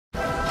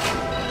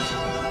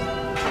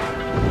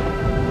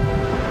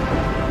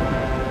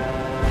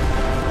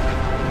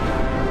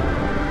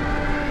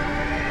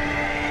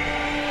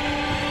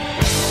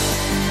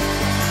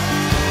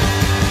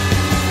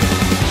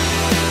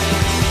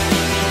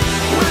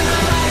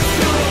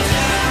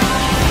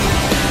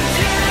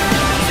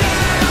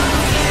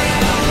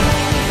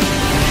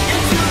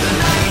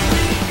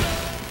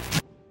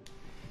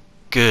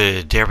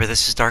Good day everybody,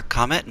 this is Dark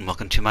Comet and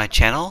welcome to my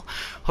channel.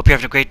 Hope you're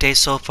having a great day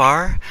so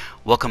far.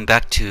 Welcome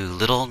back to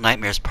Little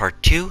Nightmares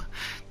Part 2.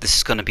 This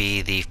is going to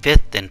be the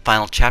fifth and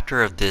final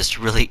chapter of this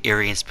really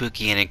eerie and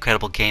spooky and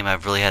incredible game.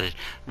 I've really had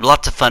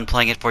lots of fun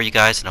playing it for you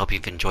guys and I hope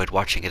you've enjoyed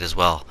watching it as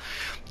well.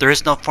 There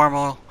is no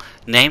formal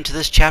name to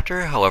this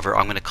chapter, however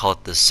I'm going to call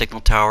it the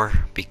Signal Tower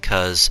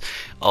because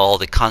all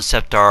the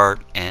concept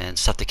art and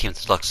stuff that came with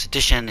the deluxe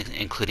edition,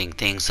 including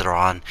things that are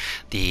on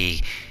the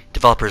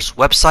developer's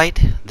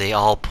website, they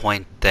all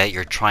point that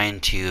you're trying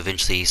to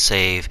eventually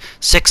save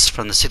 6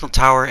 from the Signal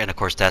Tower, and of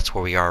course that's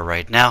where we are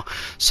right now.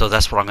 So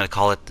that's what I'm going to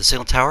call it, the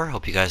Signal Tower.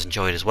 Hope you guys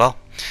enjoyed as well.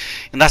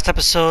 In last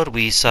episode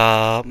we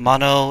saw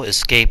Mono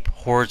escape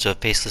hordes of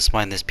faceless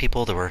mindless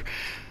people that were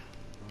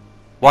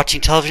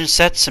watching television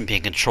sets and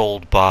being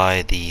controlled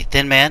by the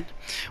Thin Man.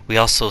 We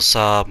also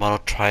saw Mono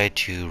try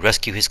to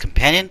rescue his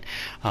companion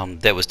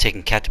that was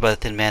taken captive by the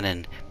Thin Man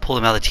and pull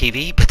him out of the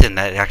TV, but then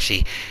that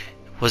actually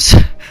was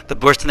the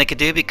worst thing they could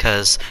do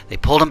because they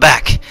pulled him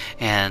back,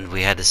 and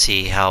we had to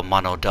see how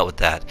Mono dealt with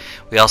that.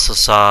 We also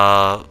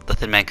saw the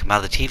Thin Man come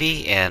out of the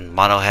TV, and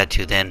Mono had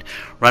to then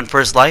run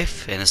for his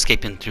life and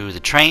escape in through the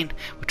train,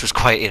 which was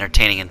quite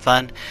entertaining and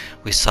fun.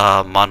 We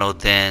saw Mono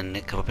then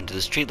come up into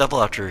the street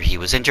level after he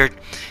was injured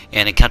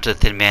and encounter the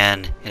Thin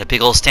Man in a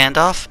big old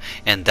standoff,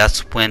 and that's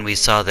when we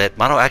saw that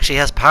Mono actually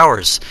has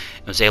powers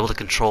and was able to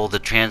control the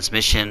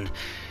transmission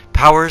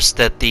powers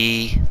that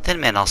the Thin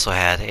Man also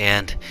had,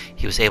 and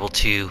he was able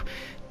to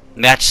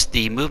match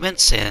the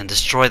movements and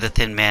destroy the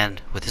Thin Man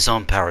with his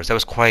own powers. That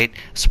was quite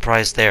a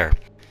surprise there.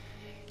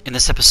 In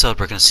this episode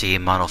we're going to see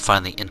Mono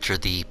finally enter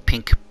the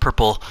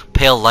pink-purple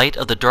pale light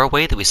of the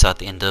doorway that we saw at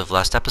the end of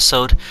last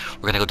episode.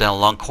 We're going to go down a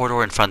long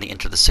corridor and finally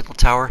enter the Signal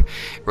Tower.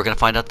 We're going to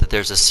find out that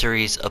there's a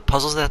series of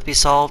puzzles that have to be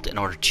solved in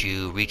order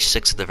to reach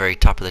 6 at the very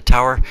top of the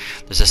tower.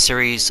 There's a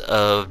series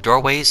of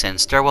doorways and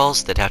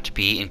stairwells that have to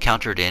be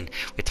encountered, and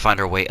we have to find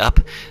our way up.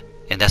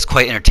 And that's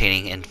quite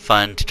entertaining and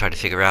fun to try to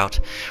figure out.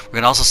 We're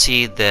going to also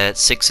see that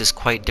 6 is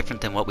quite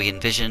different than what we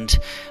envisioned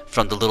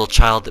from the little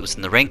child that was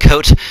in the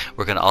raincoat.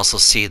 We're going to also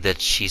see that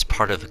she's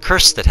part of a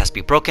curse that has to be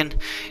broken,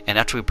 and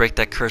after we break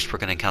that curse we're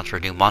going to encounter a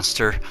new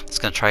monster that's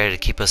going to try to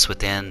keep us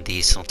within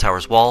the Signal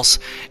Tower's walls.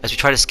 As we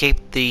try to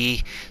escape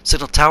the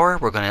Signal Tower,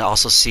 we're going to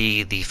also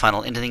see the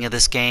final ending of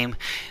this game.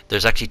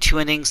 There's actually 2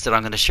 endings that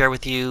I'm going to share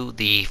with you.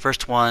 The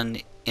first one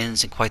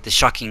ends in quite the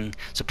shocking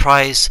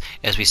surprise,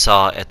 as we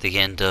saw at the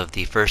end of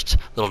the first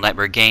Little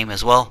Nightmare game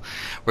as well.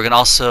 We're going to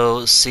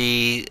also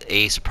see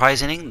a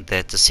surprise ending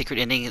that's a secret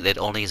ending that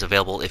only is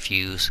available if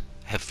you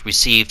have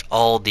received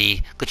all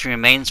the glittering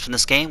remains from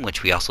this game,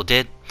 which we also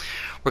did.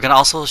 We're going to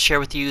also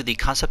share with you the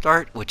concept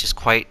art, which is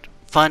quite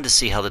fun to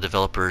see how the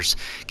developers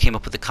came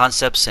up with the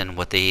concepts and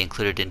what they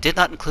included and did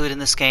not include in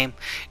this game.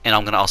 And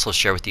I'm going to also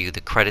share with you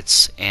the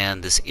credits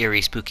and this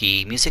eerie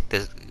spooky music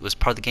that was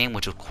part of the game,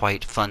 which was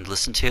quite fun to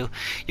listen to.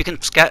 You can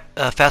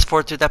fast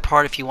forward through that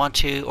part if you want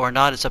to or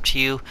not, it's up to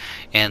you.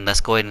 And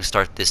let's go ahead and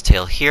start this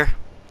tale here.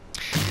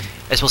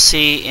 As we'll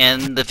see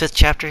in the 5th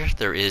chapter,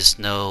 there is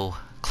no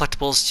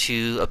collectibles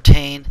to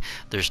obtain.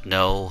 There's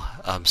no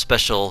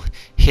special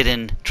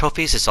hidden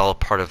trophies. It's all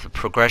part of the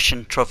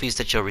progression trophies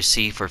that you'll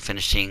receive for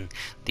finishing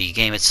the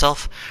game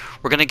itself.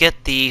 We're going to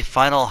get the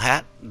final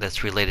hat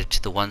that's related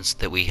to the ones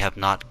that we have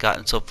not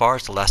gotten so far.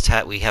 It's the last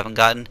hat we haven't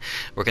gotten.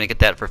 We're going to get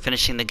that for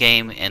finishing the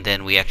game, and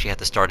then we actually have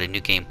to start a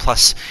new game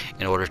plus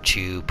in order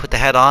to put the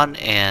hat on,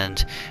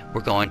 and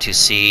we're going to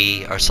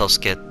see ourselves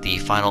get the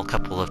final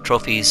couple of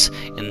trophies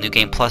in the new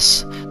game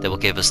plus that will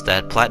give us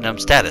that platinum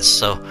status.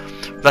 So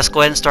let's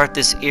go ahead and start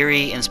this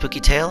eerie and spooky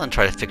tale and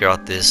try to figure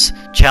out this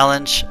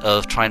challenge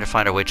of trying to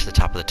find our way to the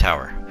top of the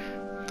tower.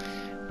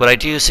 What I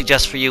do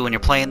suggest for you when you're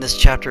playing this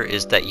chapter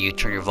is that you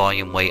turn your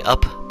volume way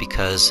up,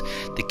 because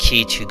the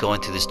key to going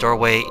through this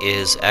doorway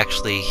is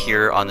actually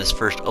here on this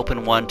first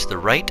open one to the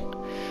right,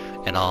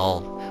 and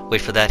I'll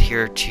wait for that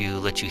here to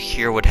let you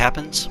hear what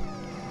happens.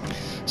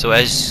 So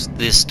as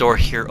this door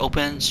here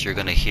opens, you're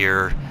going to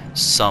hear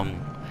some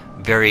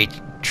very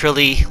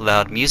trilly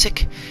loud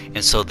music,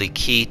 and so the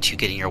key to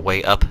getting your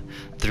way up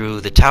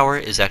through the tower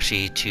is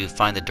actually to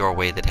find the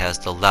doorway that has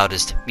the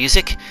loudest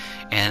music,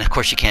 and of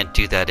course you can't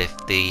do that if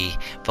the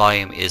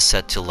volume is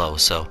set to low.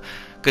 So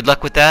good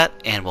luck with that,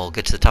 and we'll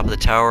get to the top of the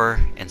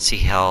tower and see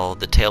how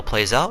the tale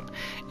plays out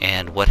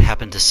and what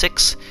happened to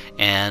 6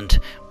 and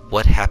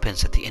what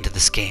happens at the end of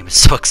this game. It's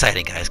so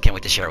exciting, guys. Can't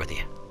wait to share it with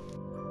you.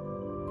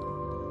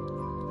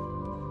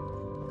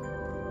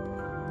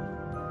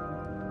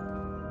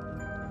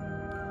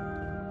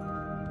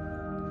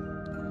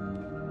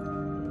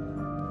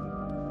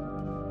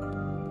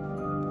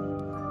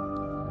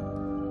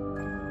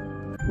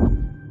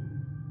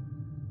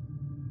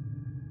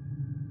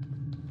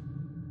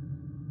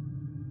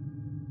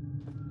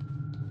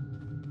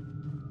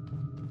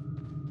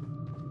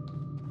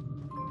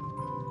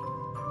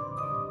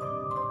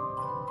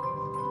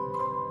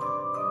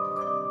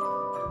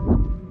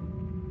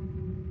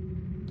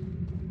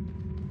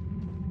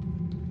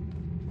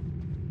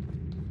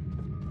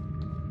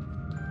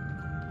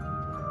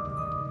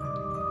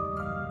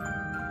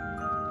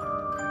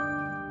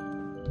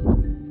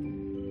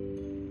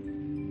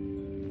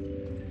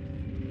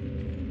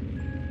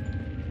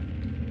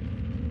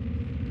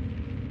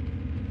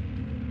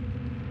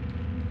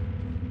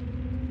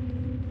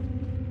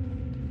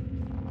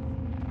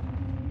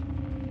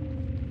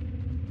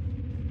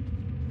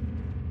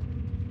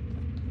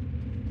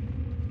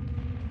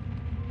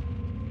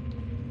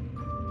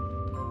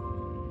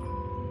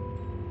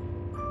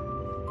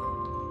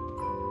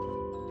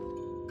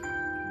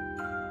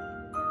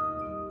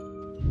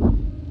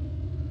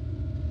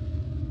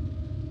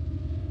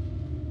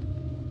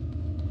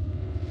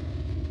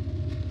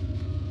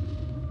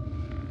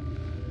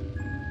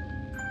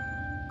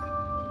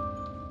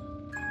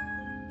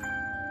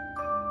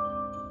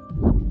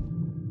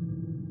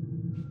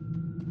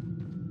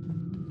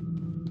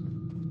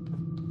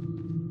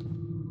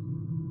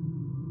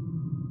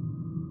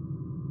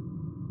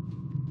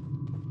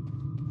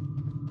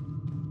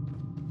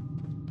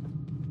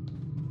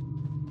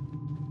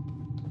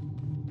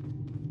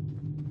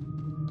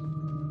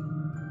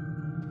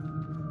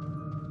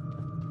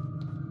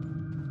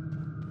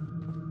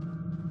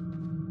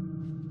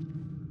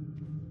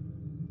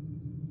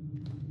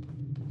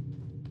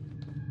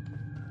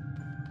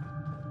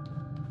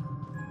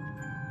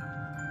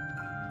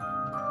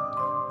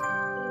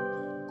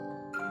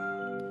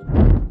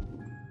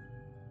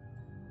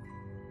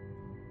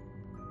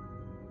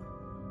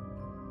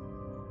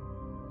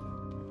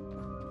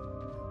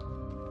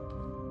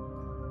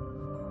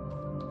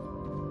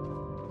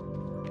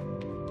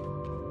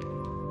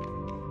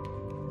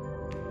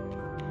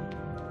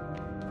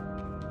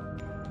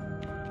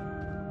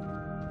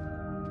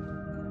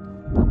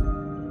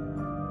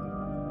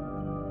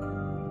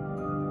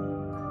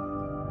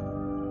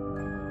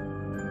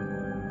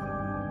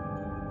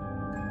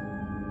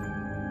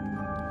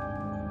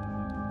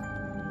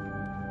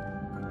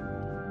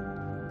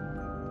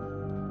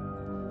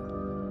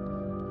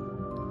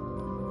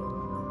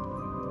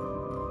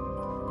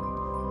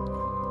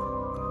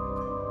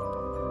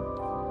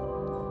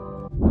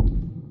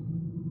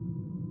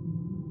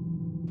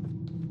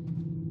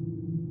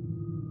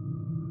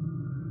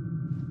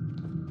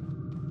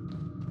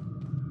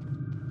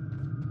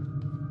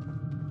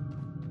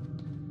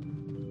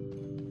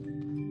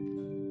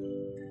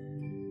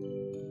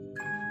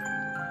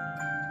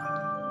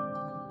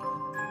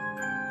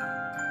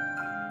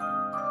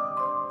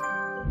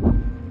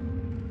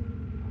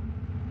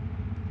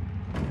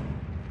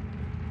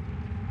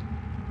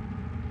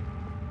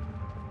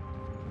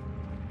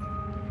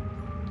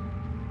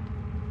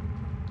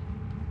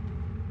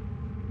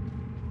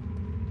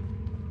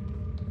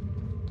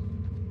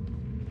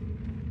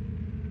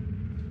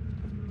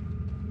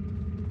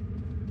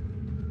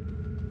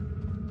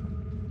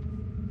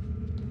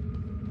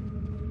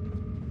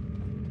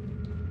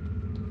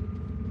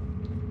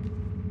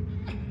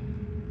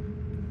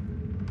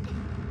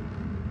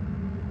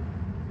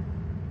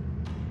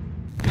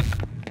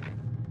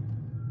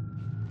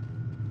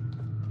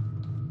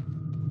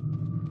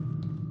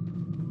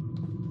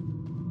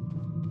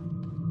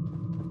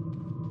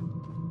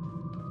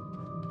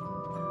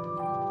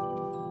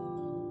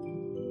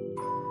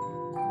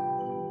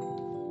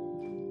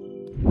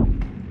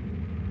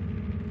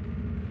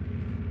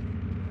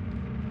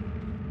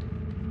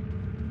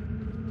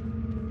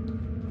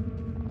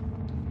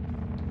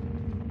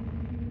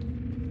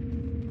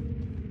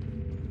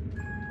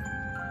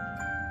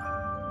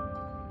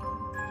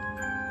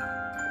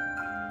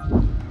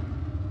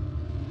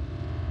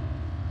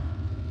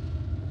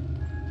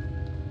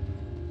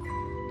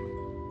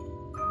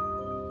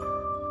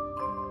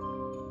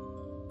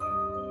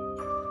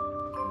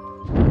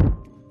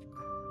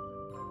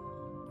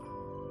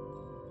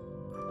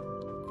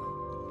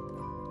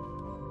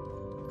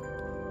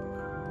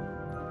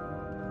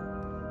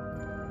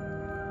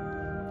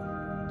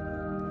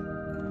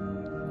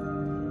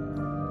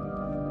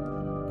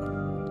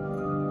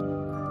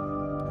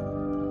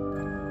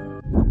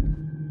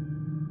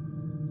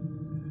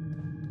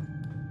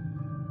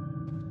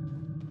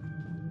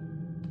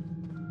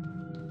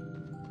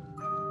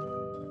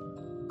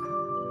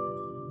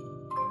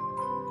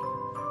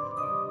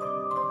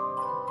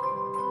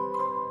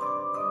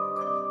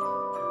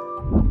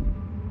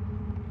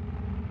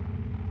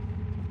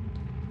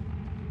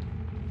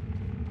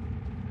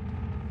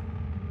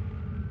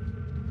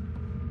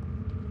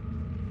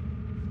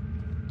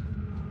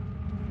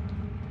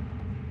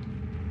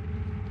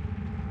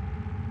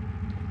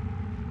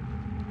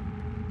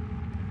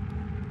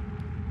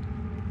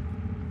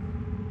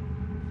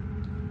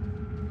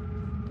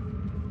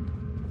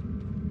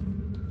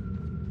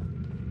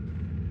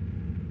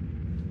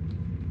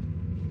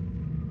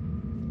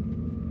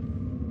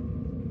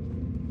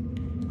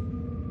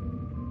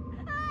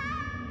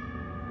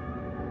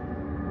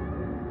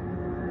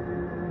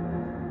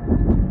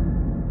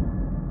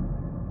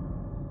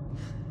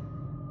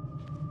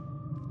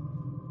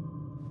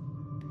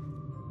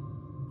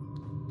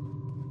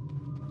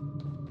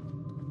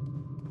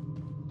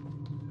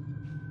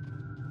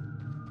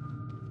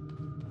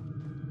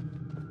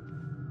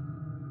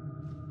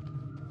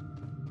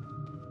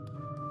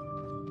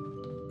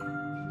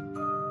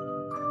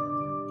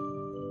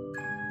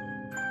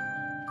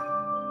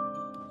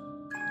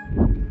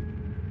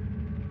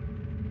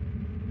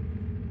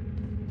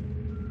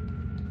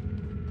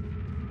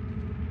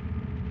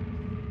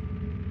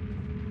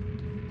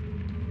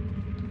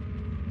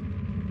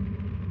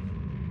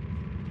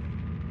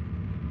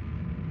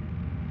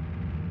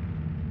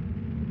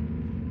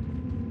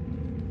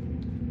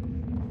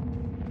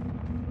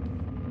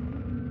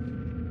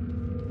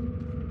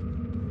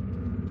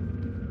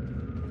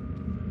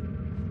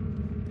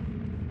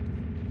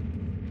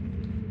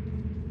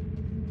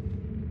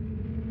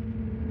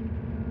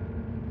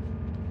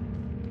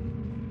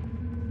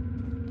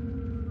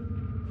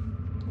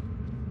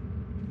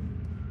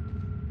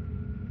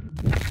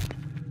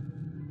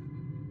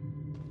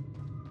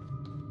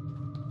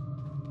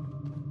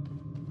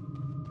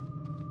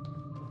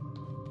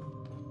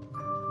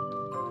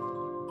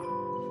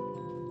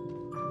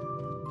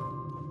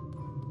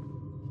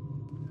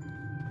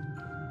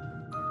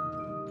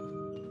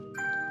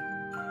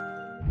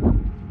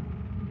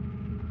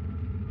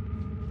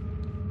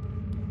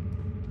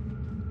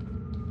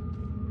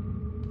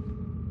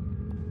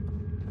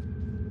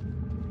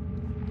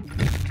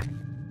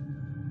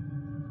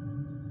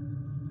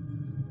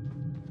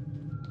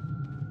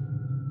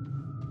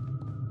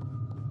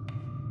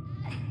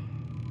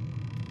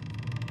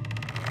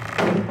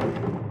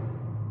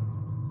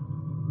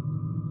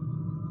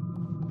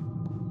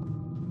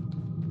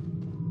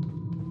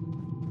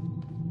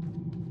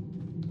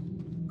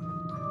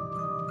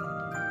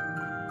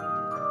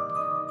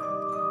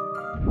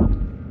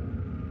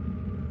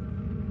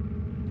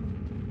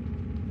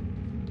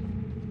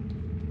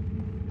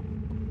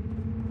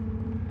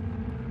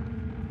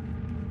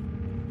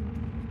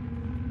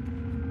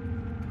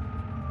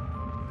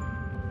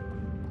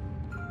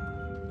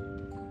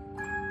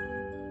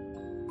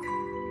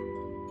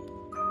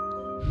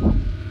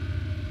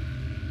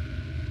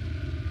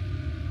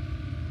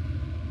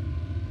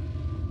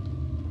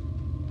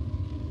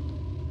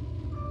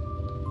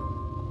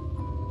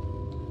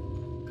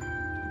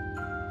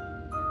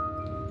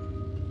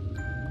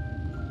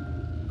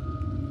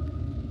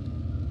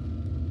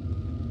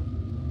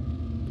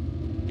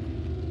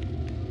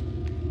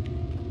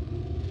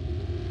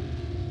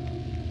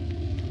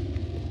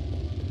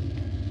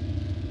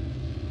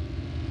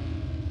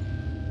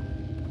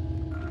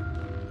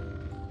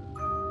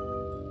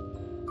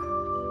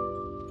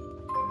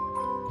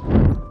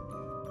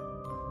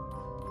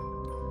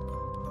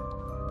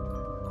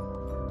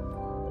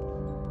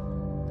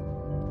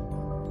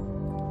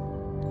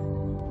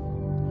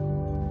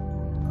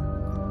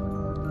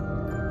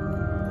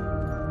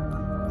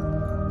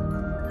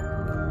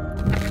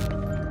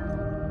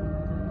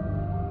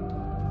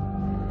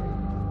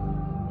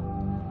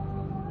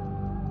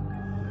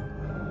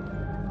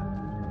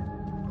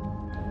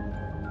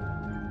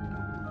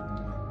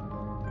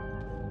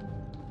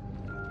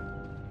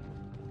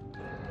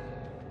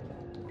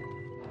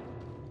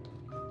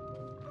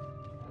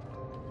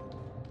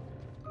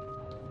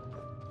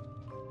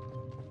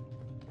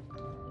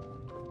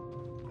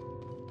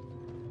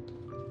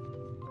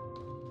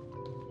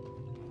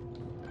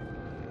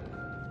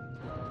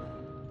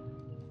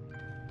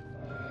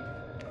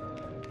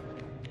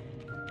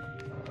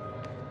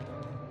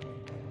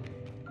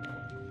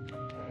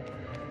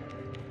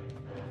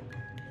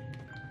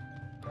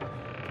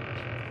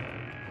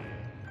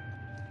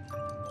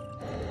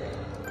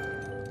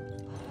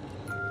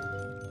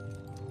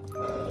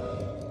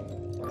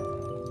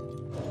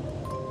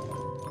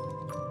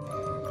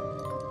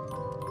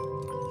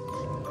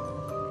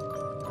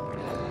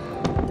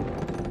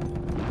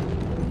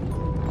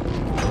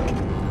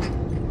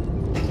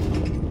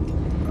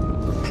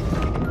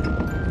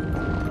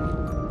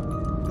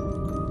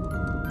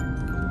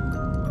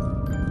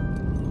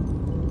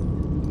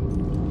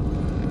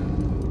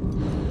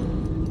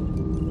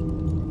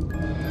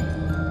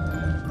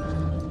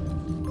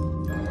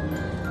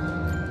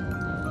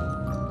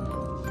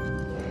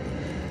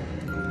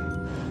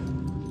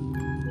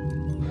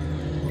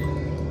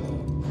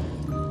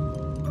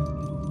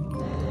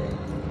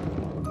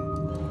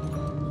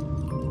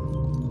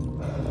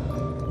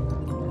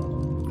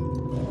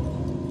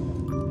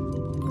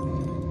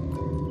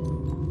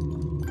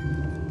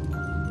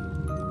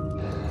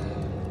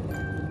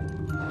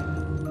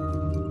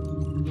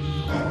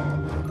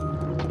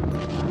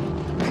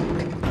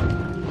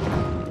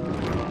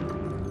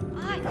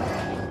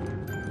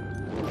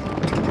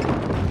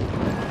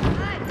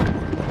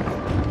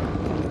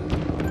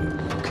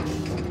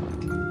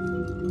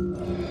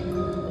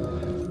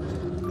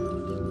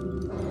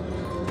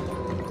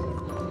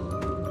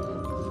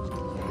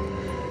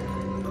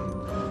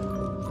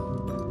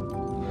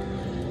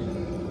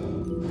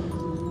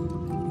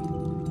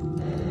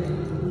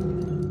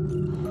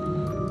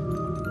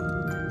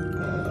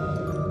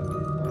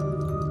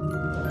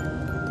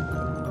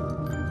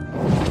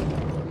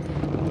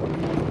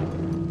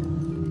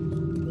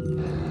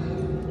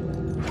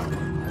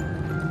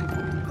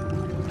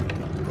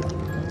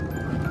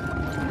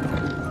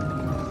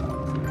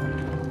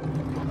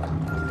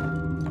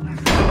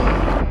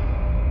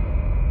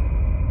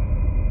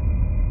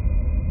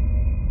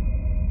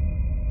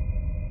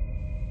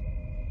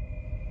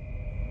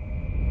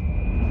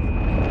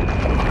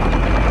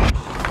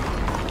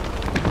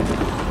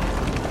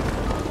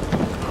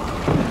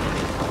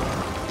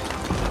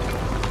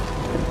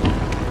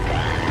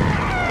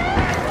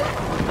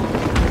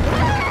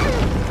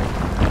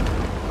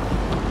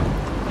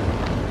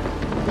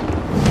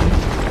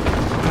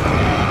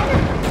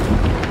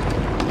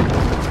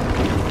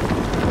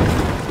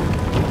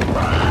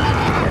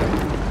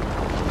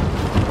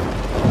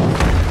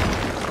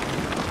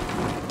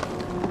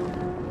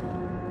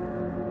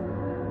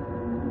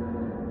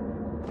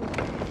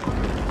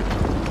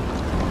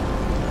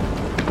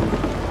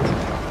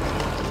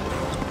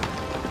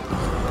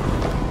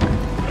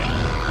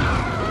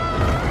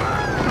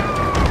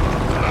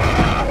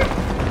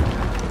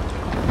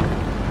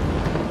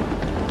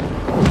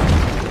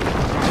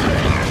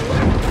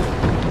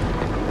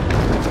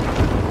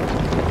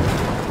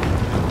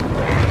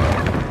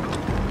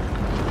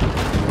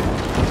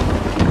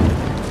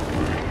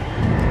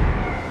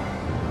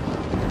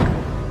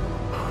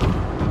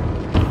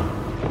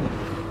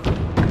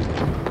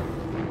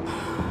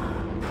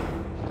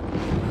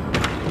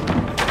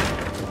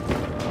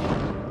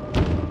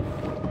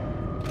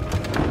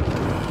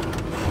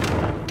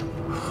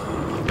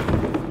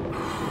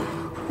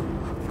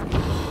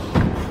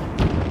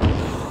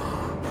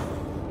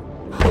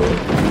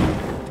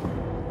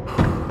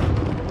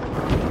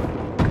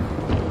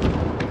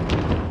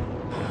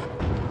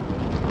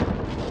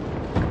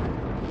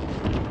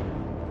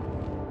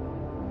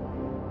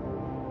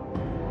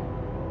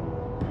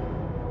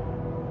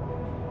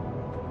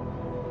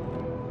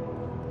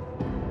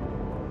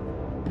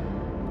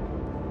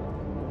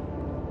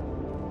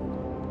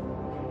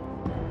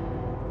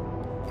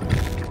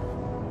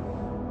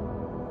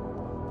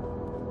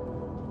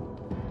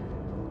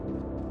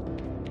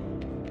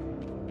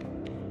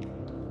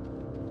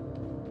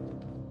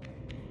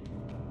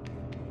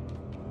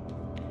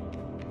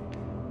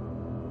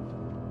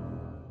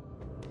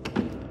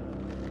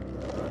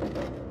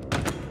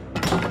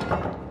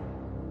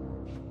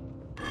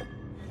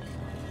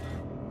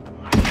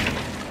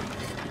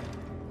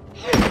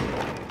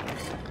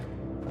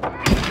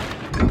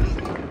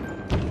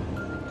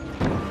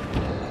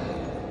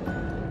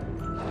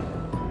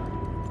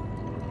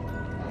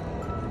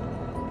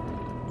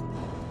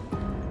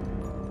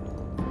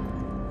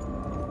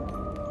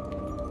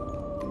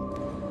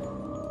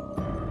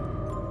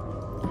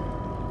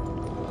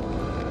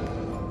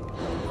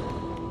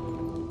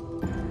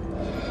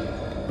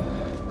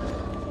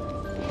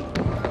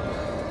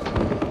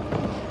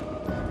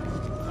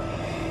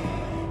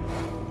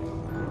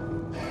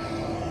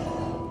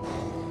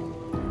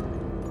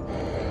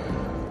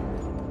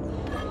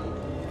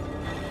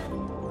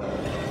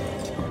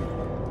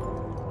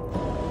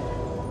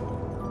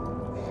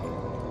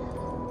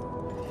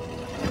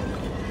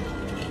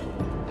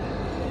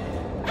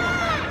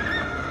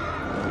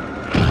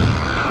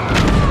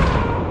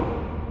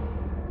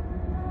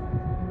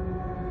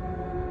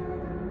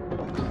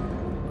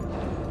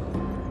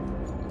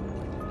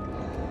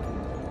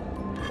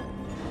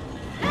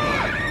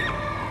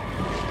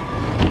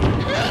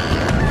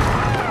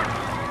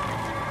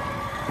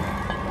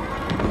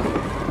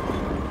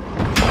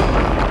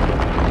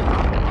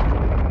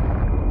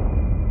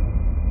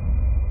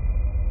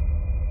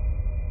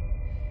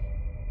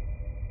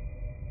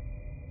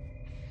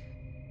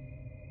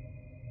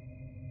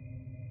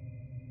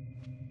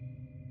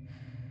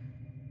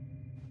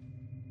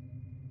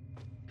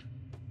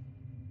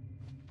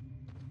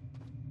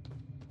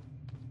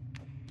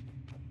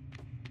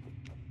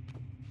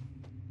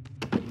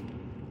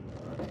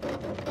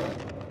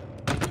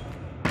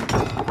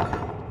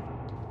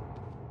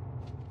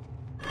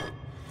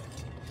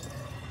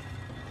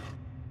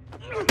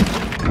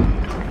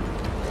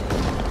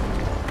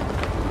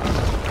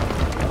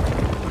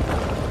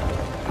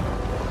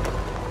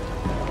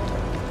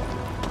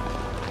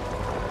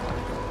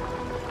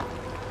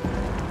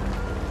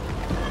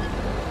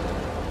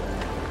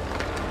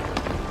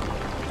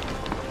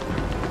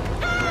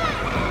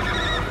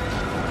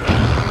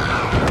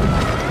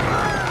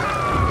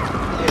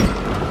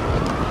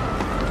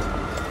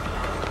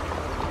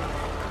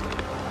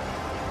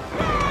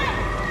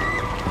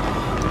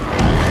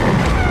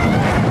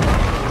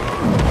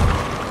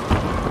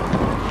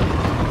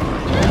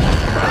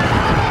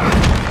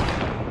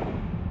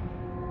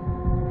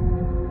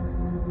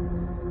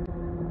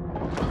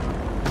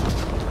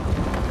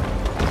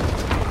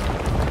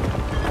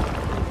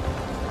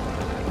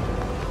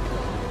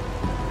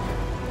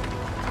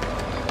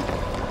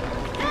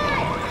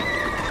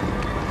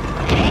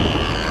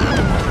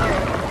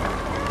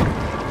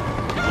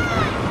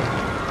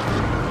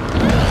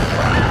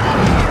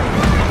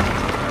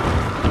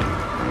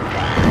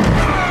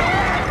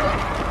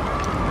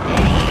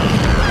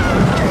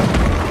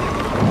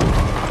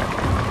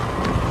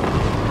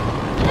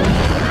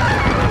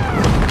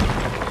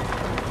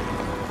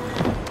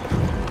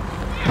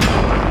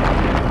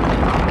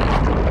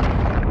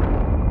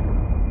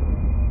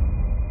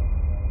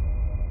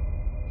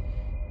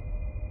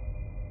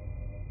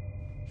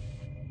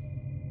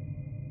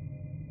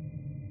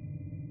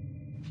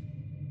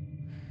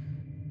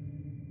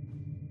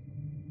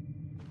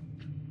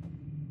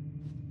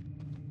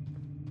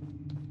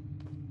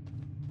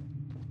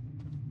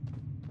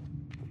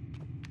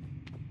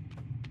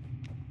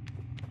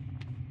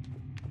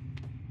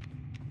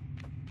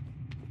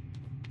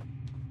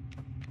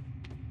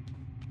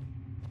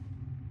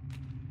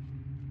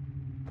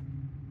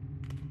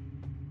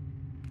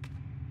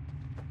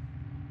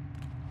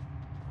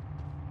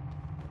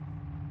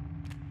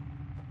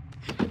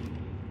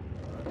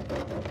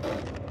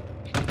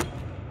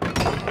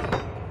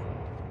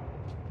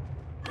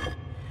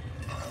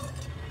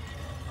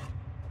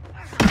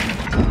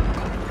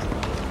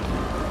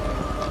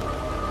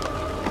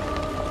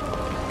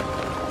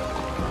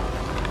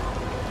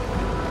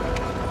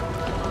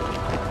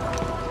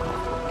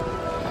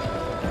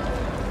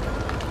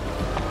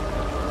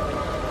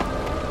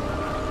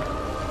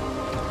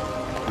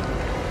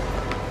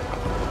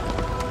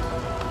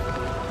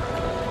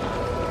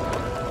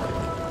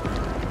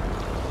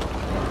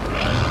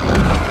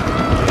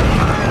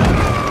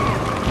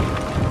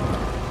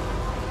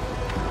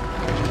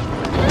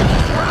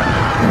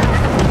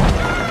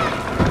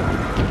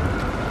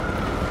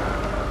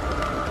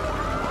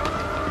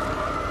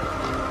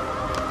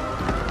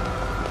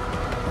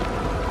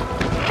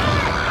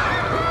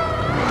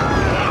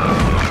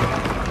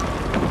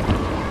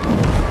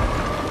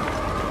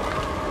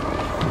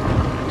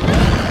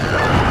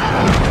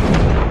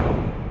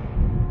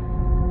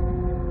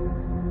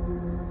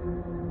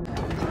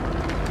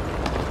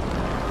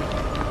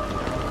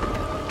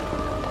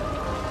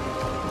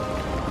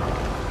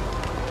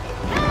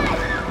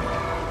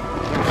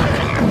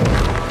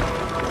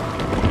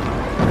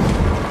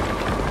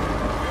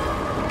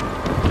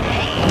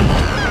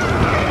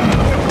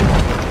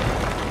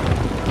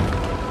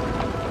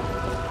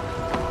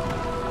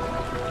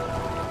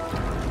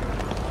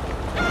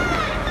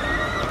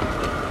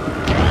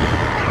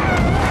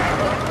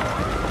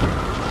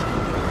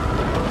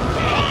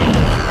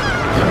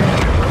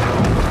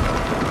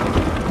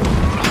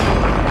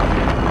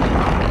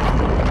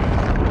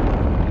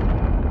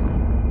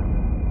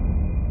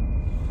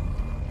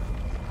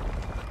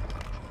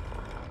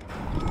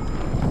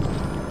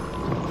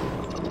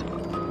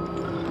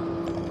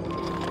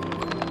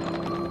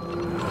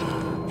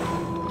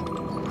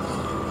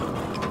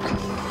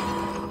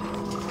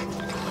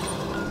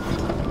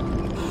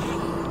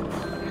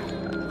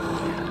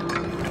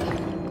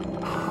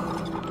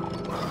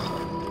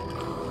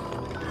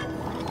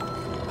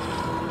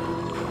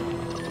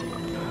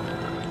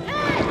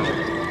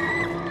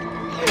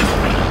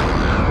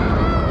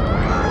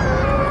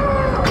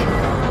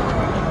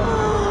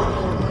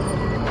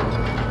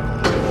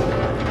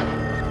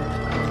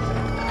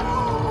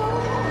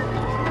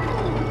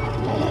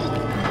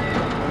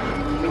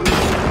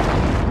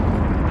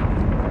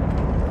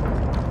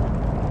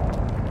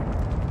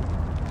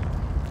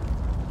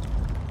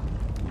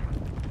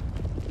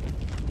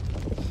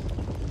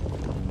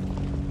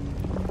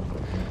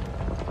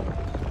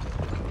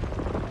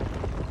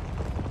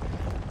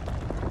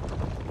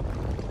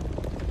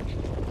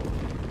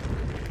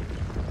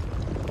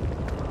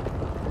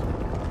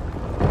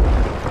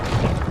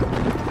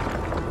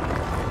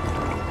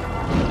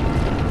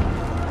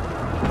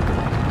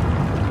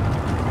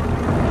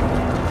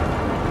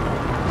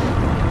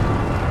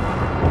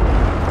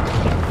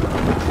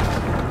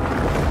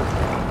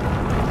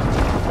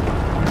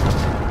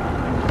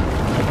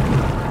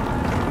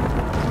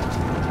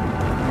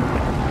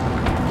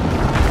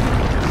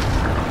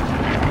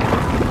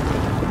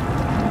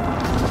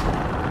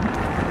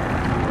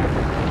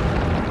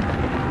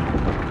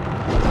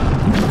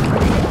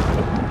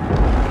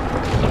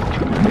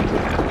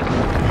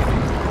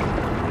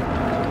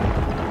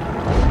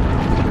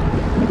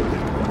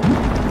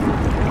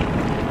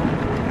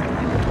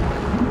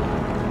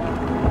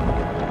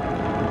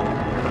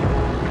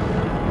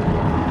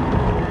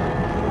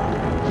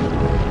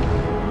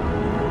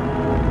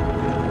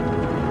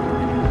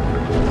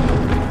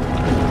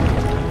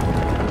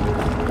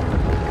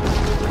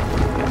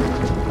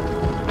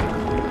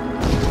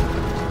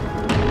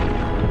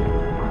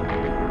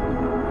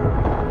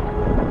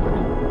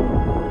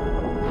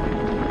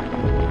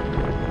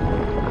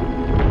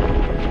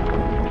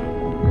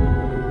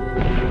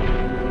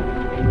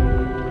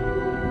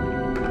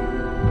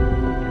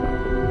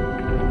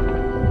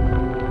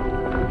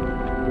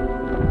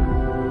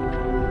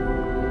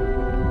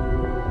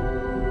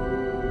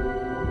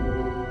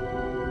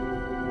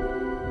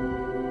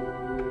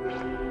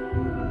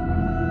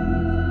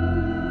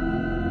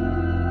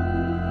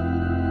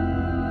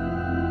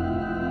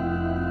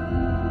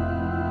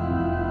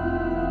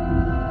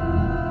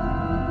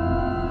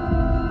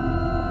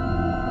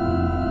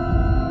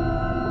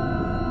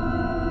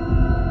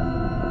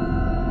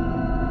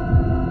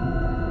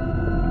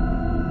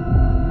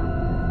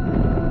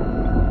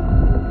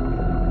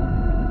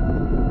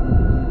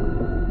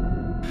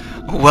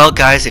 Well,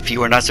 guys, if you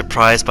were not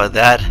surprised by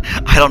that,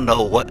 I don't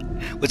know what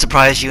would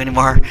surprise you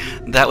anymore.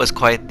 That was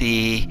quite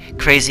the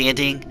crazy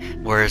ending,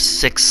 where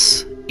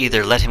Six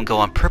either let him go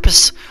on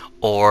purpose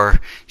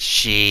or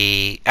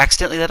she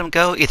accidentally let him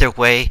go. Either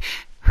way,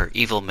 her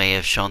evil may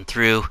have shown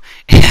through,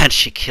 and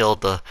she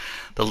killed the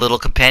little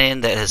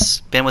companion that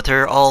has been with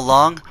her all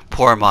along.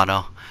 Poor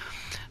Mono.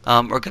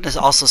 We're going to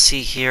also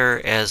see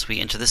here as we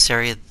enter this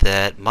area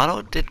that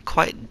Mono didn't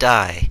quite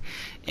die.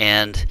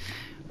 And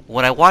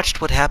when I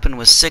watched what happened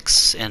with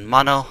Six and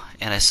Mono,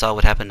 and I saw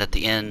what happened at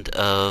the end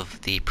of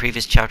the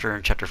previous chapter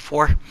in chapter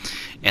 4,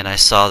 and I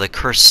saw the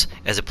curse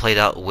as it played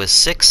out with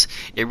Six,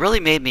 it really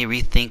made me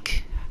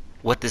rethink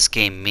what this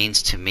game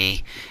means to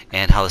me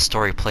and how the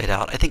story played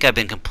out. I think I've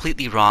been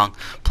completely wrong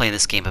playing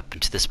this game up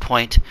until this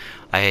point.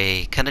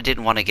 I kind of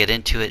didn't want to get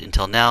into it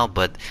until now,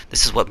 but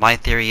this is what my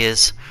theory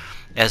is.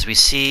 As we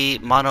see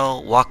Mono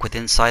walk with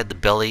inside the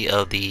belly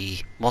of the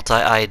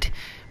multi-eyed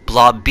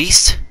blob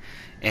beast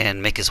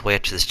and make his way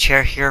up to this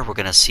chair here, we're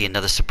going to see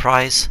another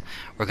surprise.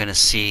 We're going to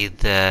see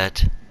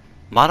that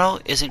Mono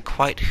isn't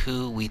quite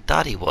who we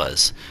thought he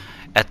was.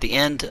 At the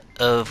end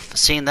of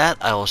seeing that,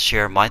 I will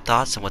share my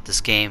thoughts on what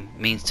this game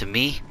means to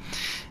me.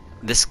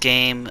 This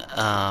game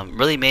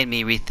really made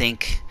me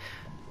rethink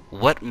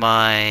what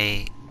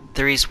my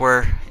theories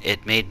were.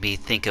 It made me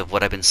think of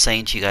what I've been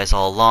saying to you guys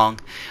all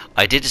along.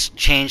 I did just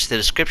change the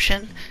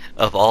description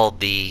of all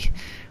the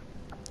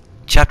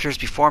chapters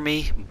before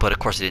me, but of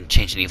course I didn't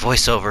change any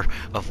voiceover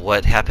of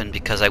what happened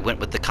because I went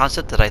with the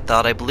concept that I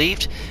thought I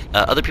believed.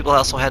 Other people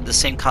also had the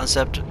same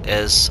concept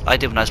as I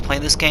did when I was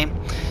playing this game,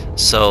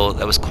 so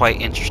that was quite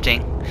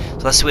interesting.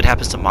 So let's see what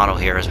happens to Mono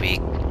here as we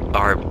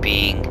are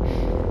being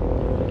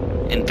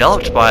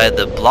enveloped by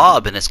the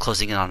blob and it's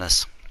closing in on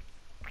us.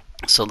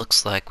 So it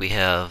looks like we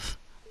have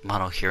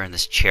Mono here in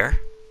this chair,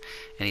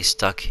 and he's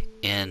stuck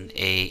in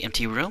a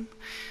empty room.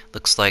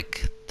 Looks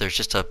like there's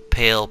just a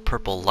pale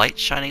purple light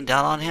shining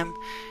down on him,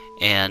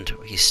 and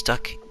he's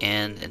stuck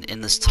in an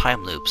endless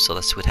time loop. So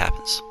let's see what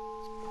happens.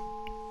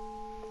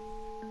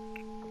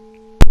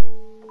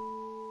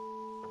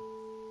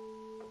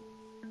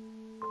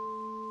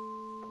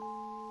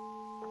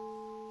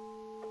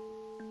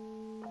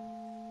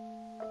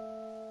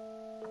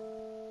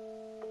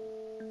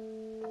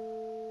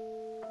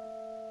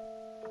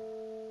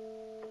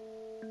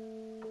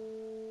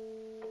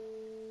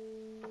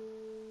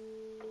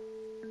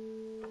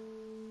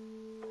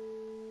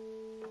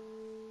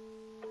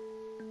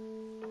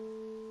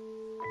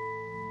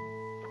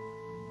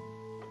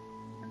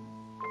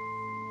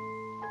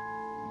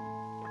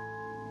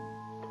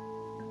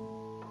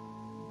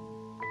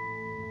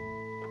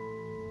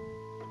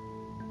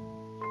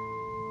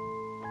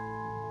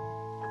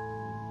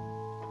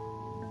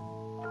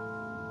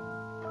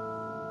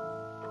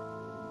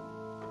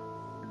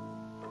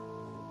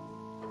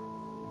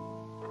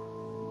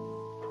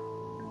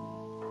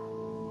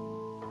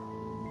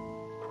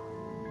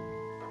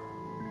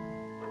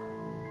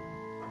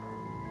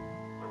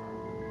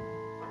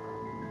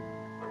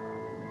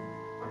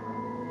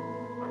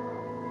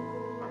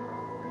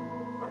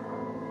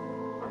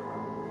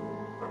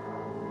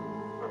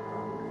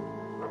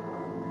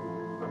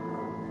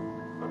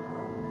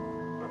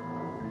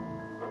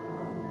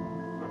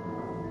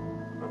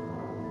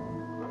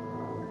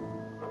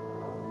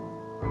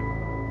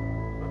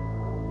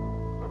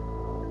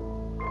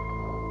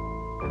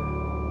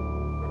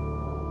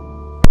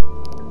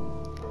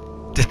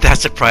 Did that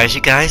surprise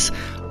you guys?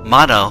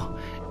 Mono,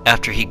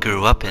 after he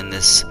grew up in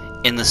this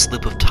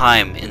loop of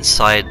time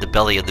inside the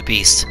belly of the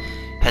beast,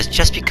 has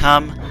just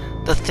become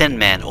the Thin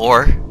Man,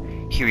 or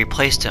he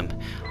replaced him.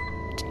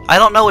 I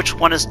don't know which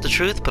one is the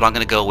truth, but I'm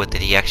going to go with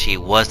that he actually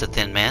was the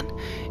Thin Man,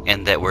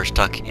 and that we're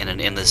stuck in an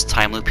endless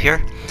time loop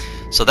here.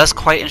 So that's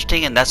quite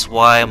interesting, and that's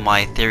why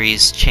my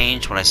theories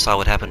changed when I saw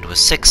what happened with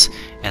Six,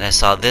 and I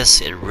saw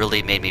this. It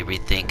really made me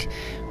rethink,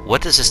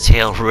 what does this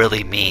tale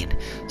really mean?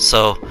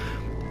 So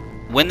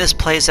when this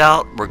plays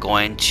out, we're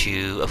going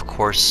to, of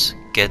course,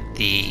 get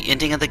the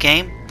ending of the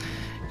game.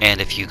 And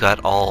if you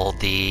got all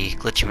the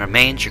glitching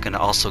remains, you're going to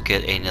also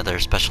get another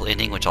special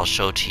ending, which I'll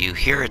show to you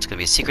here. It's going to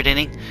be a secret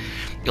ending.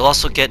 You'll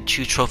also get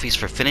 2 trophies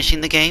for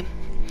finishing the game.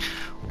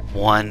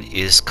 One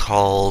is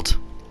called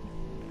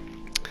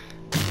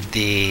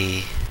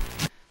the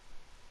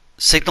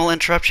signal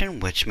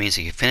interruption, which means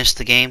that you finish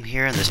the game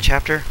here in this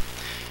chapter.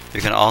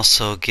 You're going to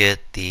also get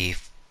the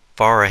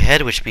far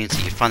ahead, which means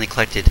that you finally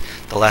collected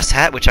the last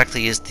hat, which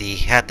actually is the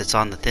hat that's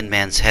on the Thin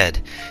Man's head,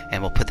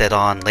 and we'll put that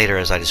on later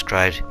as I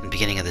described in the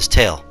beginning of this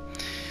tale.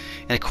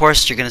 And of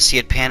course you're going to see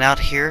it pan out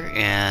here,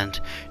 and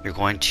you're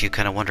going to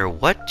kind of wonder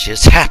what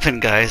just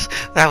happened, guys.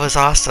 That was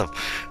awesome.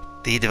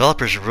 The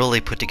developers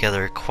really put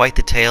together quite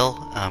the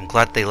tale. I'm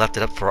glad they left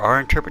it up for our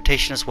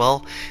interpretation as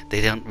well.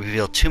 They didn't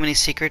reveal too many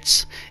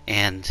secrets,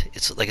 and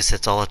it's, like I said,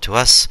 it's all up to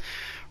us.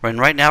 And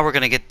right now we're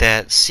going to get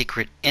that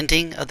secret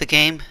ending of the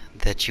game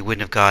that you wouldn't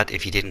have got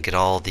if you didn't get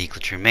all the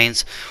glitch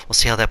remains. We'll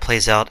see how that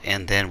plays out,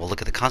 and then we'll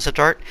look at the concept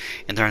art,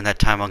 and during that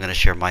time I'm going to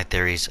share my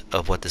theories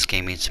of what this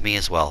game means to me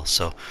as well.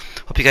 So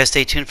hope you guys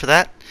stay tuned for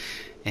that,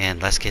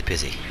 and let's get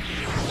busy.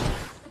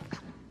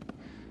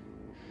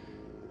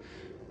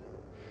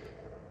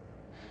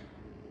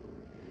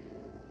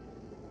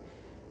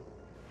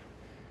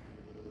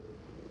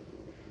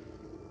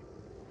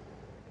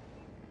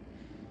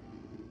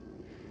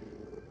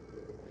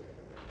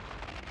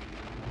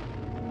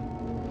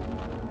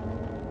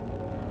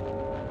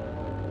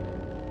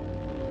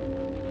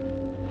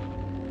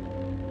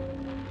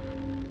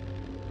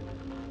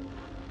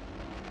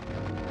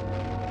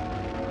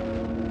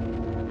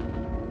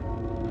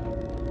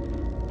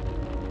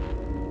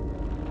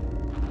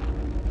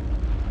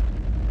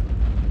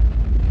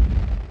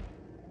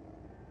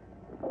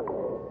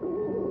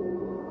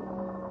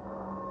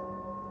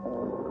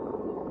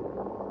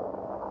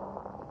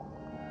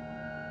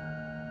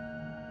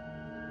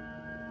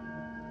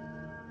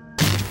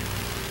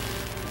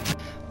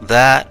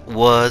 That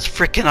was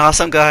freaking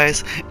awesome,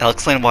 guys. I'll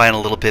explain why in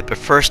a little bit, but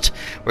first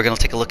we're going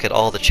to take a look at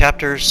all the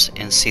chapters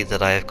and see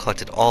that I have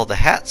collected all the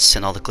hats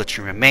and all the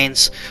glittering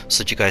remains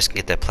so that you guys can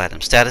get that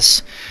platinum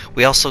status.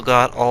 We also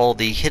got all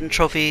the hidden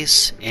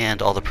trophies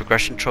and all the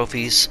progression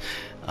trophies,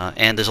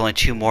 and there's only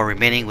 2 more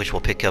remaining, which we'll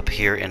pick up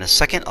here in a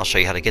second. I'll show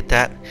you how to get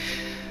that.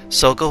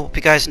 So hope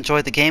you guys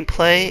enjoyed the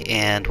gameplay,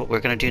 and what we're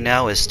going to do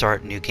now is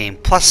start New Game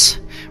Plus.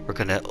 We're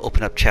going to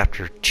open up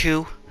Chapter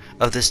 2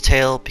 of this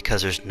tale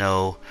because there's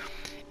no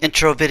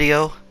intro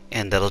video,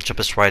 and that'll jump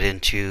us right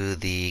into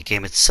the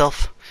game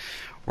itself.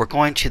 We're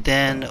going to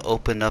then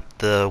open up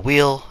the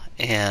wheel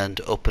and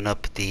open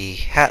up the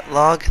hat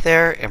log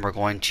there, and we're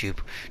going to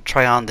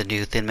try on the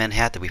new Thin Man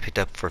hat that we picked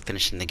up for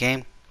finishing the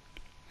game.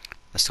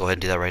 Let's go ahead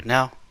and do that right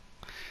now.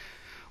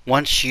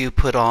 Once you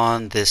put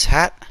on this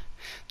hat,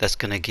 that's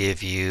going to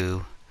give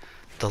you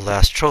the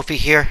last trophy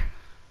here.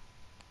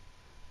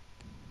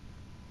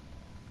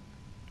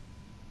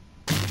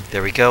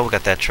 There we go, we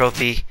got that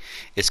trophy.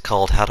 It's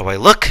called How Do I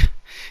Look?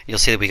 You'll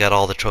see that we got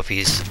all the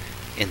trophies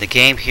in the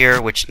game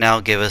here, which now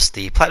give us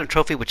the platinum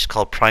trophy, which is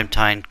called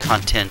Primetime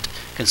Content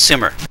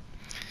Consumer.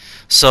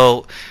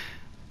 So,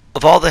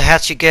 of all the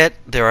hats you get,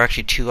 there are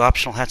actually 2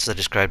 optional hats as I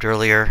described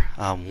earlier.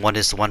 One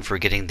is the one for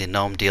getting the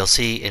Nome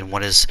DLC, and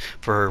one is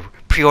for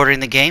pre-ordering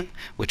the game,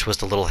 which was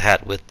the little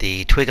hat with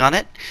the twig on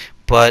it.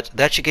 But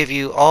that should give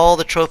you all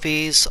the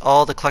trophies,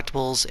 all the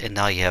collectibles, and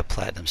now you have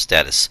platinum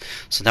status.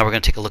 So now we're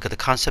going to take a look at the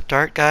concept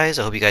art, guys.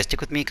 I hope you guys stick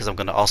with me because I'm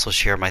going to also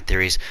share my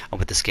theories on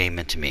what this game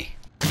meant to me.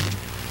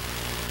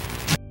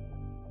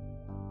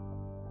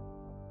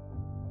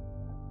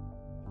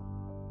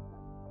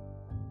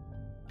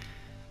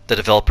 The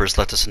developers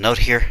left us a note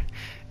here.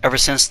 Ever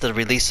since the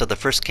release of the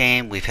first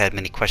game, we've had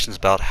many questions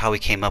about how we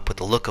came up with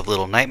the look of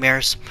Little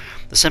Nightmares.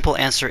 The simple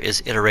answer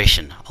is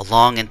iteration, a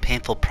long and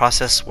painful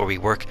process where we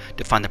work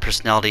to find the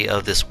personality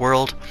of this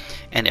world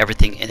and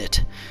everything in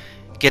it.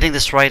 Getting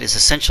this right is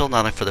essential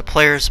not only for the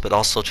players, but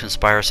also to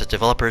inspire us as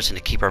developers and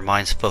to keep our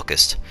minds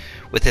focused.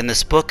 Within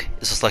this book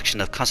is a selection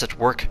of concept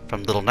work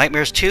from Little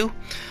Nightmares 2.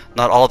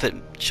 Not all of it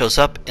shows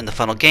up in the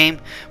final game,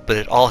 but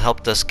it all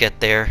helped us get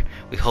there.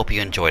 We hope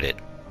you enjoyed it.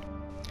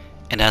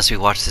 And as we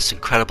watch this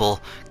incredible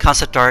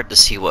concept art to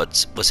see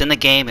what was in the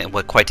game and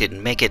what quite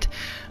didn't make it,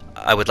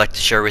 I would like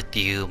to share with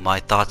you my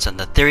thoughts on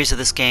the theories of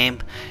this game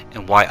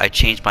and why I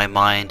changed my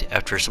mind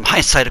after some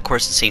hindsight, of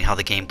course, and seeing how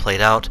the game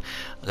played out.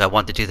 I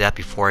wanted to do that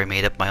before I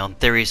made up my own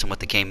theories on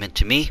what the game meant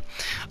to me.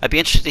 I'd be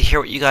interested to hear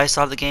what you guys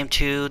thought of the game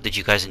too. Did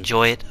you guys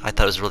enjoy it? I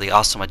thought it was really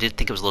awesome. I did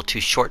think it was a little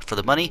too short for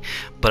the money,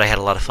 but I had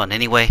a lot of fun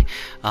anyway.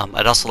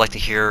 I'd also like to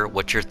hear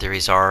what your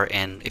theories are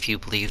and if you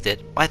believe that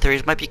my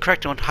theories might be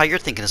correct on how you're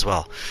thinking as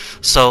well.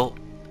 So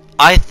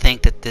I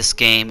think that this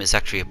game is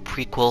actually a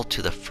prequel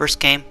to the first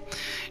game,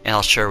 and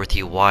I'll share with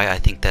you why I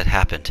think that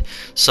happened.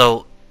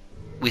 So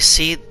we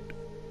see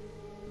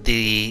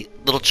the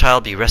little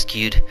child be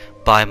rescued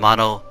by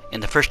Mono in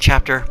the first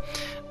chapter.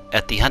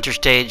 At the hunter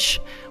stage,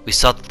 we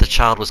saw that the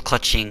child was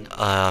clutching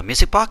a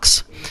music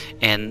box,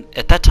 and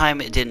at that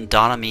time it didn't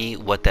dawn on me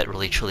what that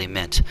really truly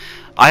meant.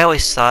 I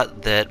always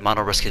thought that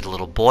Mono rescued a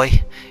little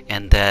boy,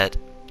 and that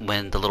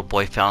when the little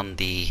boy found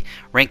the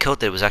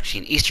raincoat, that it was actually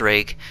an Easter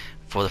egg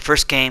for the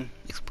first game,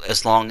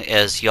 as long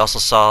as you also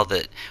saw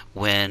that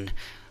when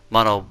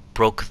Mono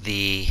broke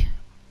the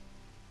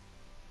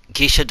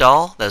Geisha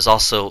doll, that is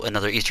also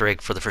another Easter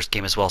egg for the first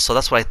game as well. So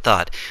that's what I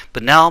thought.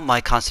 But now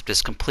my concept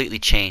is completely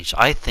changed.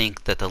 I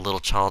think that the little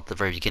child at the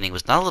very beginning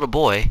was not a little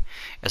boy,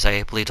 as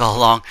I believed all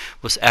along,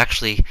 was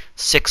actually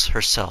Six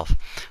herself.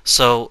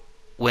 So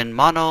when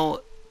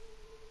Mono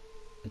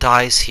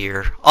dies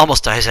here,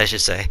 almost dies I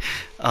should say,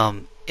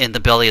 in the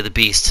belly of the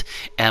beast,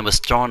 and was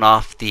thrown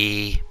off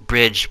the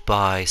bridge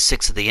by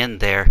Six at the end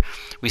there,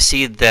 we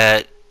see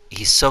that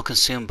he's so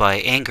consumed by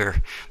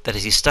anger that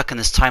as he's stuck in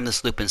this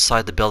timeless loop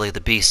inside the belly of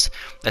the beast,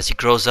 as he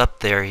grows up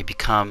there, he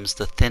becomes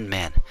the Thin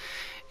Man.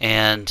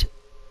 And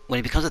when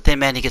he becomes a Thin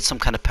Man, he gets some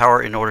kind of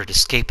power in order to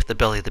escape the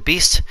belly of the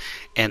beast.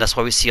 And that's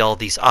why we see all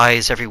these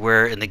eyes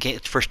everywhere in the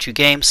first 2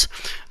 games.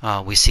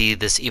 We see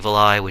this evil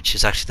eye, which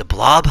is actually the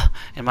Blob,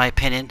 in my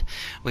opinion.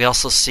 We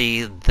also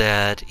see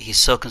that he's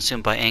so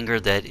consumed by anger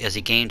that as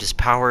he gained his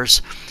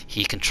powers,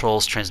 he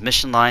controls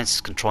transmission lines,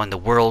 controlling the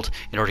world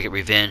in order to get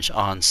revenge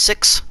on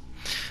Six.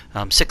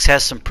 Six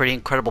has some pretty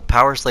incredible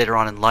powers later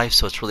on in life,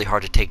 so it's really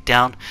hard to take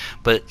down.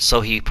 But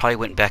so he probably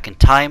went back in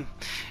time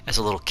as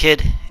a little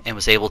kid and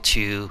was able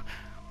to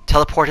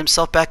teleport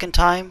himself back in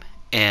time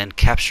and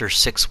capture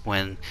Six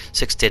when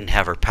Six didn't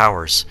have her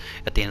powers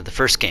at the end of the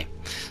first game.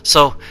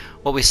 So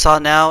what we saw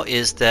now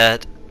is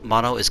that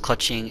Mono is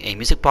clutching a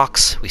music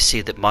box. We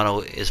see that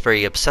Mono is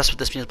very obsessed with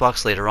this music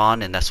box later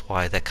on, and that's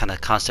why that kind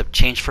of concept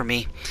changed for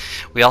me.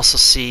 We also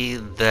see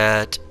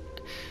that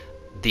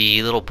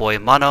the little boy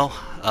Mono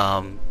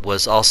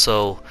was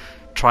also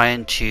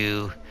trying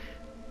to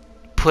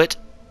put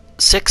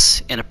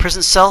 6 in a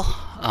prison cell,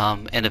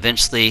 and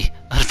eventually,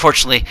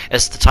 unfortunately,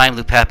 as the time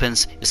loop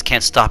happens, it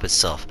can't stop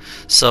itself.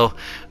 So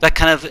that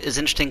kind of is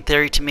an interesting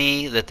theory to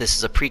me, that this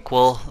is a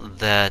prequel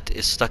that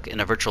is stuck in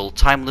a virtual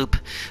time loop,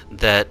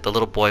 that the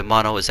little boy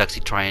Mono is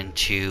actually trying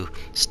to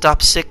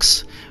stop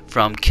 6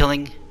 from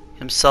killing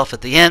himself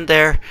at the end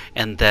there,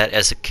 and that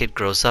as a kid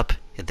grows up,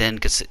 it then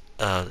gets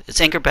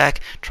its anger back,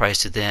 tries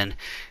to then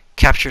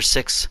capture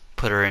 6,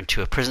 put her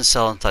into a prison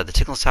cell inside the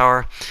Tickle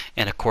Tower,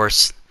 and of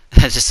course,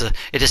 it's a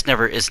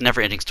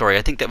never-ending story.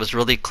 I think that was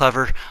really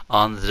clever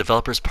on the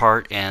developers'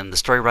 part and the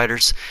story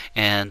writers,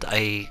 and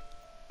I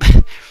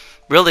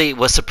really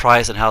was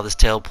surprised on how this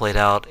tale played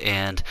out,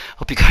 and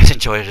hope you guys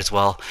enjoyed it as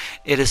well.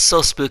 It is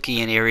so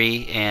spooky and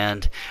eerie,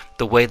 and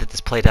the way that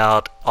this played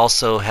out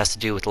also has to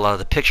do with a lot of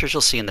the pictures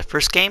you'll see in the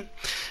first game.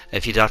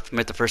 If you're not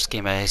familiar with the first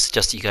game, I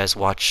suggest that you guys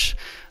watch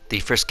the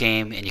first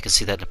game, and you can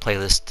see that in the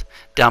playlist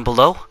down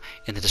below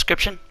in the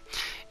description.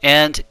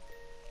 And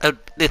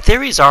the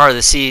theories are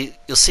that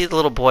you'll see the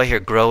little boy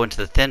here grow into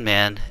the Thin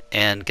Man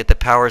and get the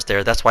powers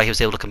there. That's why he was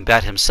able to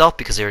combat himself,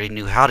 because he already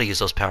knew how to use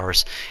those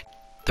powers.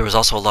 There was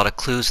also a lot of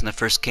clues in the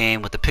first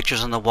game with the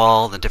pictures on the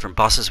wall, the different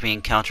bosses we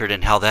encountered,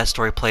 and how that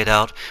story played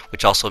out,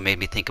 which also made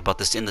me think about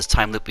this in this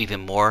time loop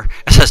even more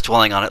as I was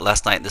dwelling on it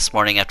last night and this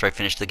morning after I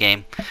finished the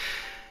game.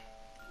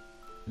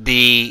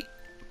 The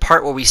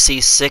part where we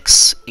see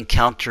 6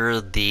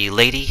 encounter the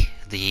lady,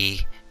 the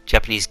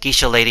Japanese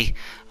geisha lady,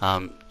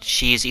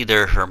 she's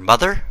either her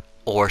mother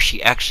or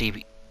she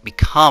actually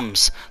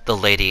becomes the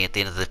lady at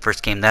the end of the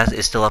first game. That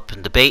is still up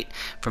in debate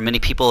for many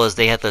people, as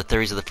they had the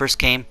theories of the first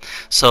game.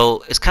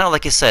 So it's kind of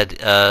like I said,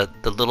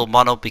 the little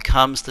Mono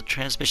becomes the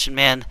Transmission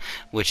Man,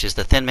 which is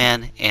the Thin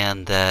Man,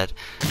 and that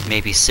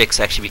maybe 6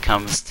 actually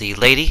becomes the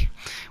lady.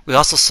 We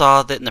also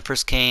saw that in the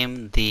first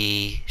game,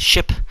 the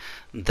ship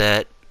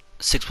that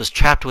 6 was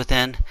trapped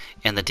within,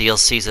 and the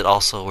DLCs that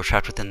also were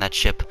trapped within that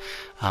ship,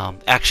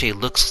 actually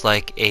looks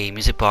like a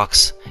music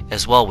box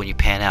as well when you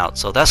pan out.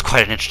 So that's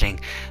quite an interesting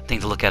thing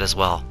to look at as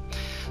well.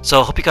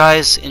 So I hope you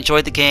guys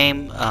enjoyed the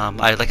game.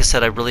 Like I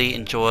said, I really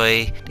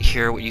enjoy to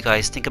hear what you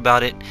guys think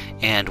about it,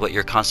 and what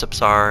your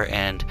concepts are,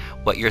 and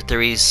what your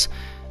theories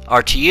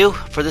are to you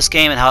for this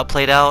game and how it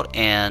played out,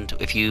 and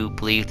if you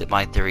believe that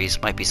my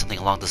theories might be something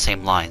along the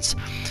same lines.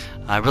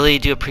 I really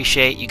do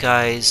appreciate you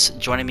guys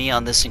joining me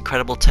on this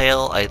incredible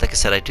tale. Like I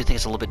said, I do think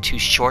it's a little bit too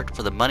short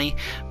for the money,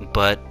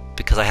 but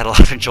because I had a lot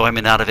of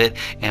enjoyment out of it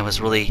and was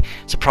really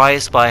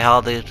surprised by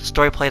how the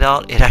story played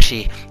out, it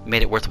actually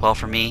made it worthwhile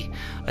for me.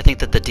 I think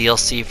that the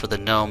DLC for the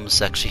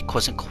gnomes actually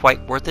wasn't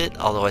quite worth it,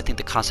 although I think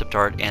the concept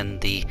art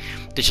and the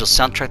digital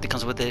soundtrack that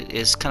comes with it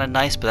is kind of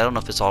nice, but I don't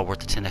know if it's all worth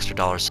the $10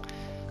 extra.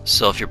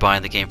 So if you're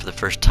buying the game for the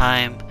first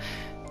time,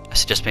 I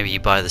suggest maybe you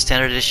buy the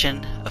standard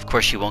edition. Of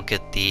course, you won't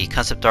get the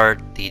concept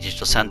art, the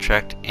digital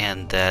soundtrack,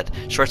 and that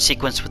short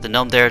sequence with the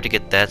gnome there to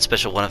get that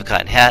special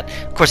one-of-a-kind hat.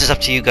 Of course, it's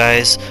up to you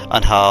guys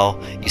on how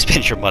you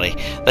spend your money.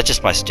 That's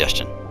just my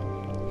suggestion.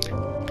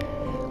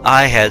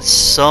 I had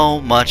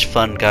so much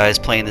fun, guys,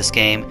 playing this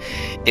game.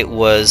 It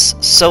was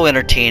so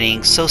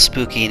entertaining, so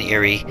spooky and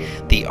eerie.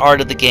 The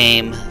art of the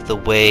game, the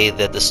way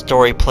that the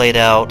story played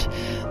out,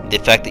 the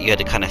fact that you had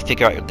to kind of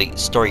figure out the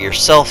story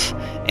yourself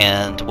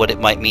and what it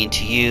might mean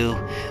to you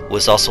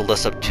was also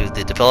less up to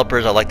the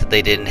developers. I like that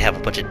they didn't have a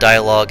bunch of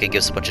dialogue and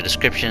give us a bunch of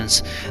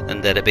descriptions,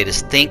 and that it made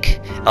us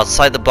think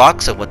outside the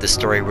box of what this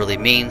story really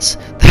means.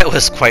 That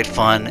was quite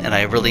fun, and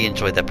I really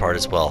enjoyed that part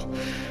as well.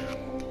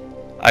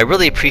 I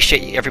really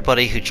appreciate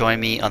everybody who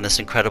joined me on this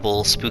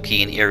incredible,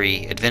 spooky, and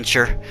eerie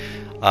adventure.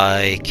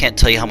 I can't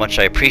tell you how much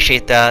I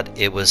appreciate that.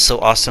 It was so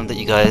awesome that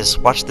you guys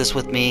watched this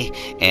with me,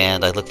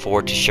 and I look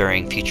forward to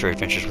sharing future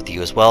adventures with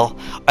you as well.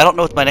 I don't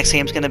know what my next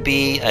game is going to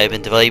be. I've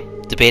been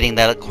debating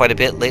that quite a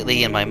bit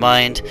lately in my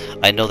mind.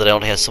 I know that I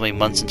only have so many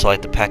months until I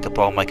have to pack up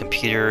all my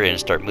computer and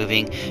start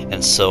moving,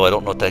 and so I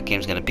don't know what that game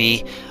is going to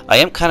be. I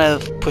am kind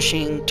of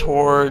pushing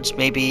towards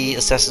maybe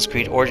Assassin's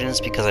Creed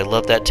Origins, because I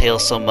love that tale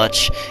so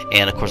much,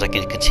 and of course I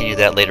can continue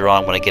that later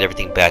on when I get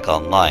everything back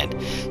online.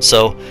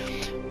 So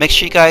make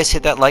sure you guys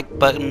hit that like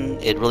button.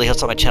 It really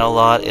helps out my channel a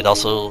lot. It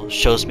also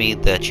shows me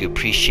that you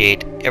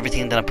appreciate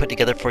everything that I'm putting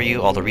together for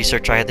you, all the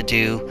research I had to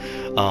do.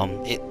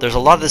 There's a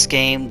lot of this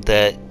game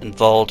that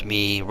involved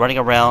me running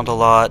around a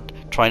lot,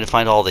 trying to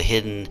find all the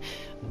hidden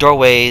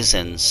doorways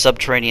and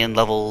subterranean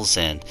levels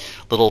and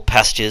little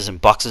passages and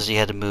boxes you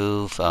had to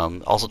move.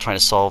 Also trying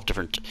to solve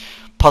different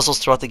puzzles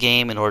throughout the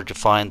game in order to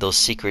find those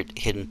secret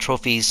hidden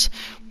trophies.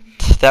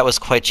 That was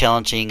quite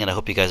challenging, and I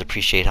hope you guys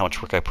appreciate how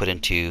much work I put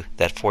into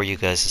that for you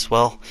guys as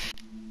well.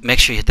 Make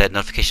sure you hit that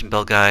notification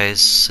bell, guys,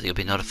 so you'll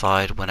be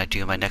notified when I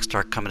do my next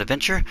Dark Comet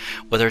adventure,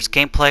 whether it's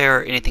gameplay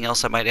or anything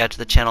else I might add to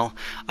the channel.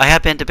 I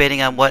have been debating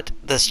on what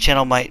this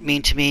channel might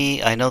mean to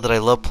me. I know that I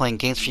love playing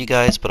games for you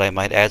guys, but I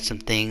might add some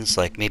things,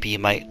 like maybe you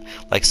might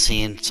like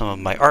seeing some of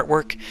my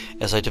artwork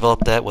as I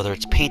develop that, whether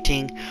it's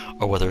painting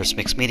or whether it's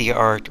mixed media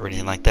art or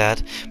anything like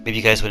that. Maybe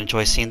you guys would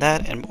enjoy seeing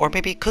that, or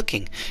maybe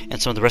cooking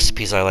and some of the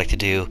recipes I like to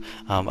do.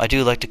 I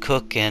do like to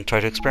cook and try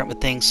to experiment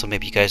with things, so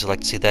maybe you guys would like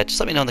to see that. Just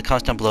let me know in the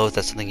comments down below if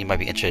that's something you might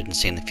be interested in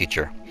seeing in the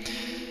future.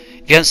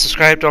 If you haven't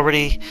subscribed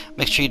already,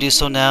 make sure you do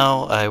so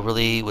now. I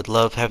really would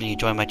love having you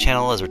join my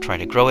channel as we're trying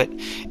to grow it.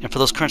 And for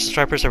those current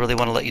subscribers, I really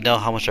want to let you know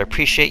how much I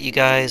appreciate you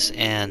guys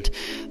and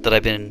that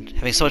I've been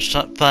having so much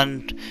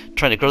fun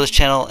trying to grow this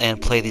channel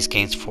and play these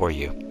games for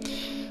you.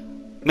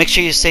 Make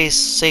sure you stay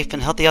safe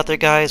and healthy out there,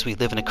 guys. We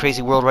live in a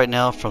crazy world right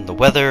now from the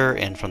weather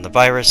and from the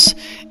virus,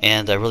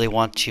 and I really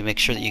want to make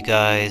sure that you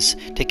guys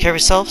take care of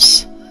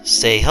yourselves,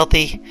 stay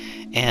healthy,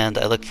 and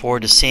I look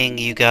forward to seeing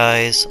you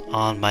guys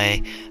on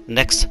my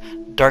next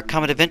Dark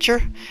Comet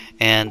adventure.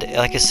 And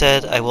like I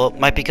said,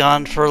 might be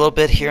gone for a little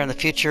bit here in the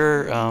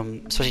future,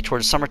 especially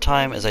towards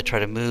summertime as I try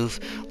to move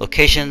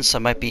locations. So I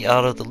might be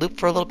out of the loop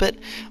for a little bit,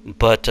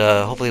 but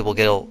hopefully we'll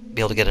be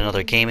able to get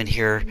another game in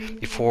here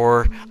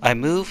before I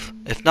move.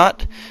 If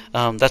not,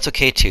 that's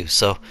okay too.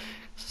 So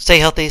stay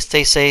healthy,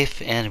 stay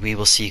safe, and we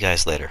will see you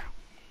guys later.